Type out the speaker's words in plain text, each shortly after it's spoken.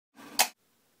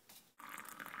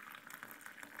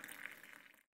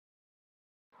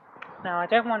Now, I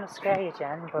don't want to scare you,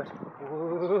 Jen, but...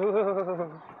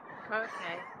 Whoa.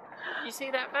 Okay. You see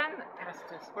that van that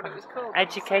passed us? What it was called?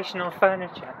 Educational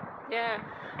furniture. Yeah.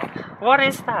 What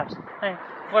is that?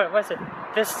 What was it?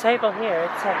 This table here,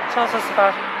 it tells us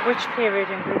about which period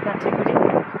in Greek antiquity.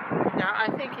 Now, I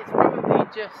think it's probably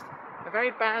just a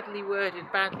very badly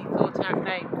worded, badly thought out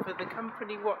name for the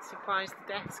company what supplies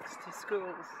the desks to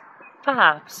schools.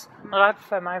 Perhaps. Well, I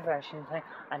prefer my version.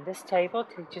 And this table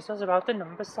teaches us about the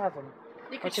number 7,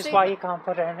 which is why you can't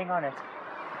put anything on it.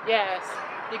 Yes,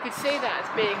 you could see that as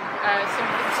being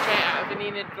something straight out of an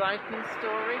Enid Blyton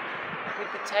story,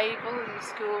 with the table in the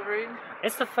schoolroom.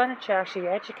 Is the furniture actually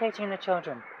educating the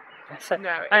children? So,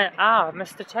 No.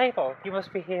 Mr. Table, you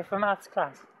must be here for maths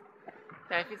class.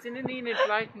 Now, if it's in an Enid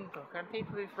Blyton book, and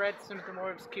people who've read some of the more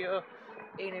obscure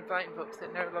Enid Blyton books that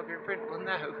are no longer in print will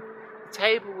know, the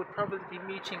table would probably be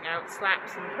meting out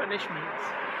slaps and punishments.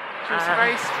 Which was a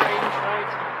very strange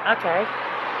writing. Okay.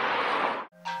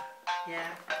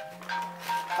 Yeah.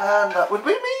 And that would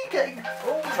be me getting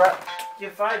trapped.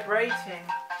 You're vibrating.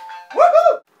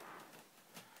 Woohoo!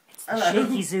 It's the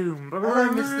shaky zoom. Hello,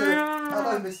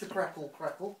 Mr.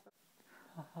 Crackle.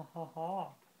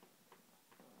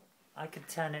 I could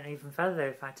turn it even further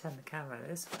if I turn the camera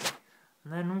this way.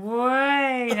 And then,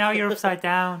 way! Now you're upside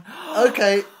down.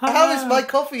 Okay, how is my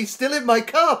coffee still in my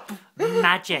cup?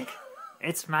 Magic.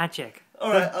 It's magic.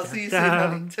 Alright, I'll see you soon,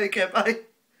 honey. Take care, bye.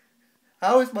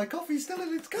 How is my coffee still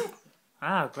in its cup?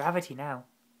 Ah, gravity now.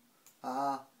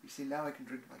 Ah, you see, now I can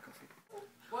drink my coffee.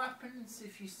 What happens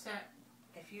if you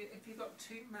if you got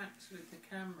two Macs with the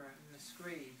camera and the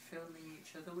screen filming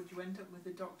each other? Would you end up with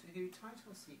a Doctor Who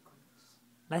title sequence?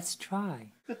 Let's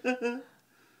try.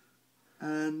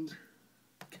 And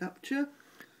capture.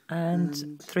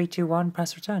 And 3, 2, 1,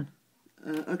 press return.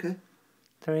 Okay.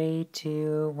 3,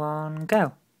 2, 1,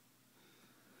 go.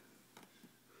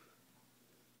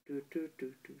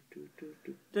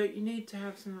 Don't you need to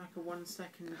have something like a 1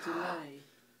 second delay?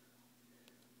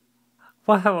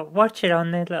 Wow, watch it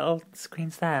on the little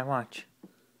screens there, watch.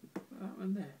 That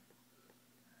one there.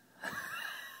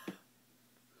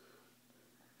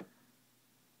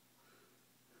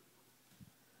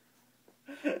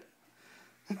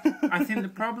 I think the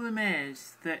problem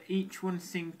is that each one's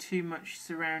seeing too much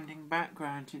surrounding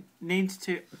background. It needs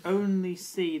to only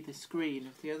see the screen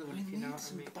of the other one, if you know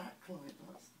what I mean. Backlight,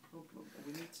 that's the problem.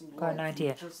 We need some Got an light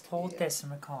idea. just Hold here. this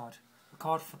and record.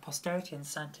 Record for posterity and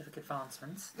scientific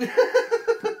advancements. This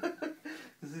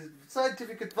is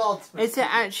scientific advancement. Is it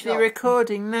actually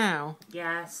recording now?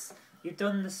 Yes, you've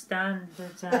done the standard.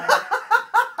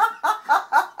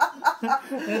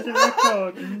 There's a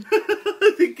recording.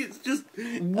 I think it's just...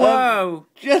 Whoa!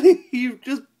 Jenny, you've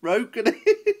just broken it.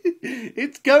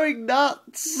 It's going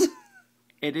nuts.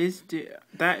 It is...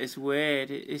 that is weird.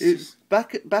 It's just...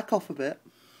 Back off a bit.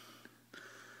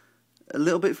 A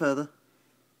little bit further.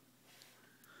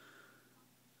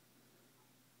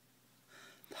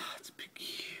 That's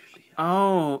peculiar.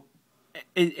 Oh,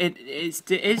 it is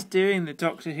doing the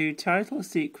Doctor Who title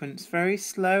sequence very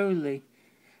slowly.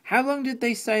 How long did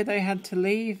they say they had to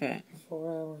leave it? 4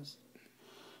 hours.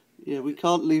 Yeah, we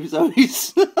can't leave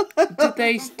Zoe's. Did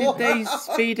they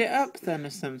speed it up then or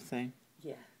something?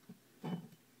 Yeah.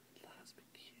 That's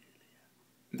peculiar.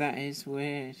 That is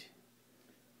weird.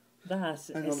 Hang on,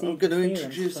 I'm going to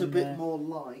introduce a bit more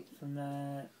light. From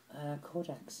the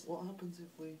codex. What happens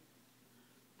if we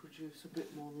produce a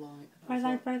bit more light?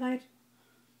 Bright light.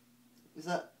 Is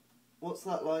that... What's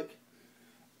that like?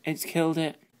 It's killed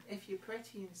it. If you're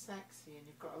pretty and sexy and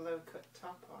you've got a low-cut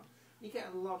top on, you get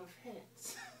a lot of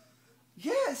hits.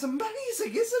 Yeah, it's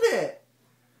amazing, isn't it?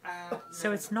 So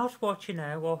no. it's not what you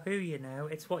know or who you know,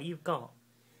 it's what you've got.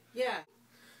 Yeah.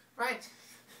 Right.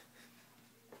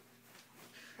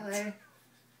 Hello.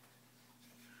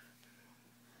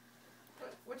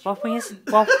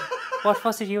 What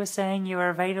was it you were saying? You were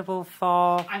available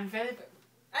for... I'm available.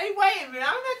 Hey, wait a minute,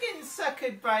 I'm not getting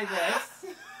suckered by this.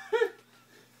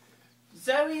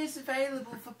 Zoe is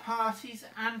available for parties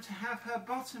and to have her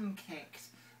bottom kicked.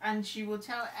 And she will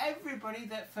tell everybody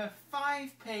that for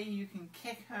 5p you can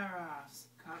kick her ass.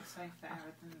 Can't say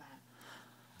fairer than that.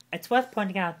 It's worth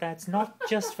pointing out that it's not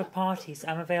just for parties.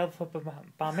 I'm available for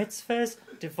bar mitzvahs,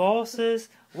 divorces,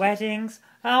 weddings,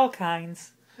 all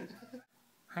kinds.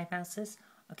 Hi, Mouses.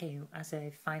 Okay, as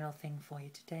a final thing for you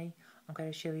today, I'm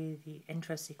going to show you the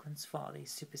intro sequence for the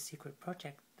super secret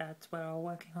project that we're all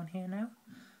working on here now.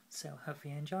 So, hope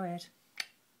you enjoy it.